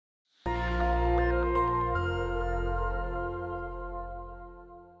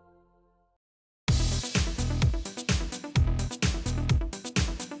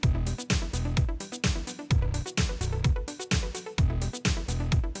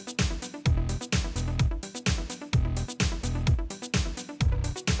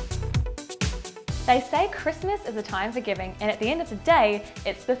They say Christmas is a time for giving, and at the end of the day,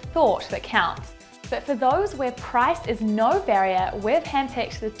 it's the thought that counts. But for those where price is no barrier, we've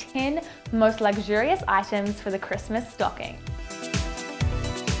handpicked the 10 most luxurious items for the Christmas stocking.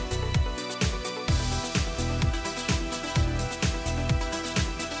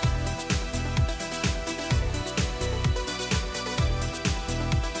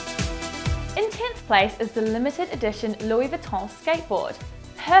 In 10th place is the limited edition Louis Vuitton skateboard,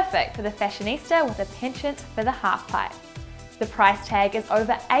 perfect for the fashionista with a penchant for the half-pipe. The price tag is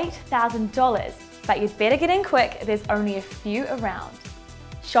over $8,000, but you'd better get in quick, there's only a few around.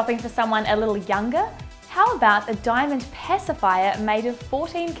 Shopping for someone a little younger? How about a diamond pacifier made of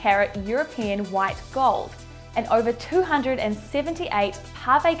 14-carat European white gold and over 278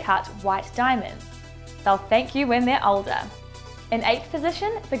 pave-cut white diamonds? They'll thank you when they're older. In 8th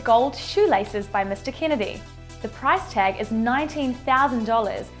position, the gold shoelaces by Mr. Kennedy. The price tag is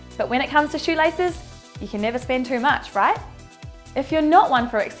 $19,000, but when it comes to shoelaces, you can never spend too much, right? If you're not one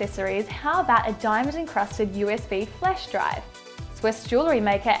for accessories, how about a diamond-encrusted USB flash drive? Swiss jewellery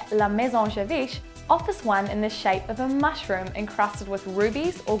maker La Maison Javiche offers one in the shape of a mushroom encrusted with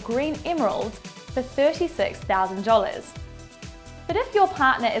rubies or green emeralds for $36,000. But if your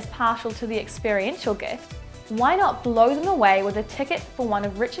partner is partial to the experiential gift, why not blow them away with a ticket for one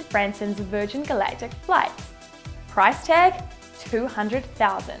of Richard Branson's Virgin Galactic flights? Price tag,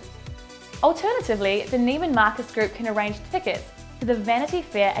 $200,000. Alternatively, the Neiman Marcus Group can arrange tickets to the Vanity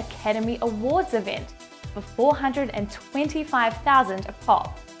Fair Academy Awards event for $425,000 a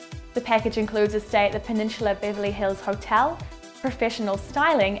pop. The package includes a stay at the Peninsula Beverly Hills Hotel, professional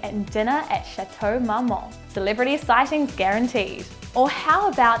styling, and dinner at Chateau Marmont. Celebrity sightings guaranteed. Or how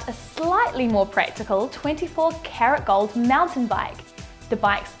about a slightly more practical 24-karat gold mountain bike? The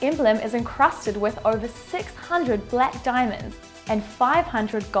bike's emblem is encrusted with over 600 black diamonds and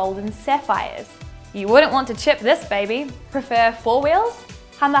 500 golden sapphires. You wouldn't want to chip this baby. Prefer four wheels?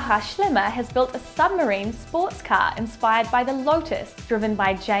 Yamaha Schlemmer has built a submarine sports car inspired by the Lotus, driven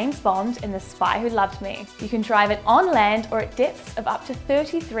by James Bond in The Spy Who Loved Me. You can drive it on land or at depths of up to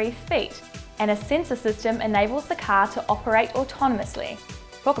 33 feet, and a sensor system enables the car to operate autonomously.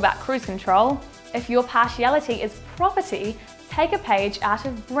 Talk about cruise control. If your partiality is property, take a page out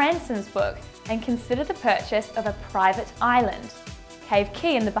of Branson's book and consider the purchase of a private island. Cave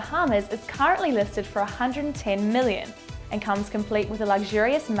Key in the Bahamas is currently listed for $110 million and comes complete with a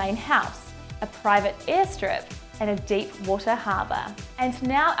luxurious main house, a private airstrip, and a deep water harbour. And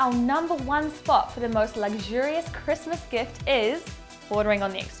now our #1 spot for the most luxurious Christmas gift is, bordering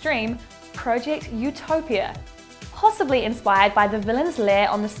on the extreme, Project Utopia. Possibly inspired by the villain's lair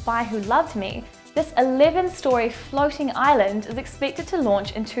on The Spy Who Loved Me, this 11-story floating island is expected to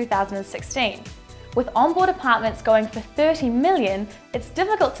launch in 2016. With onboard apartments going for $30 million, it's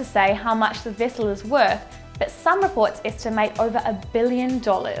difficult to say how much the vessel is worth, but some reports estimate over $1 billion.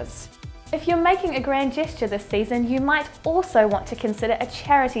 If you're making a grand gesture this season, you might also want to consider a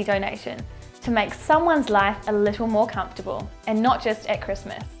charity donation to make someone's life a little more comfortable, and not just at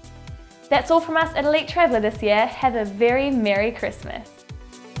Christmas. That's all from us at Elite Traveller this year. Have a very Merry Christmas.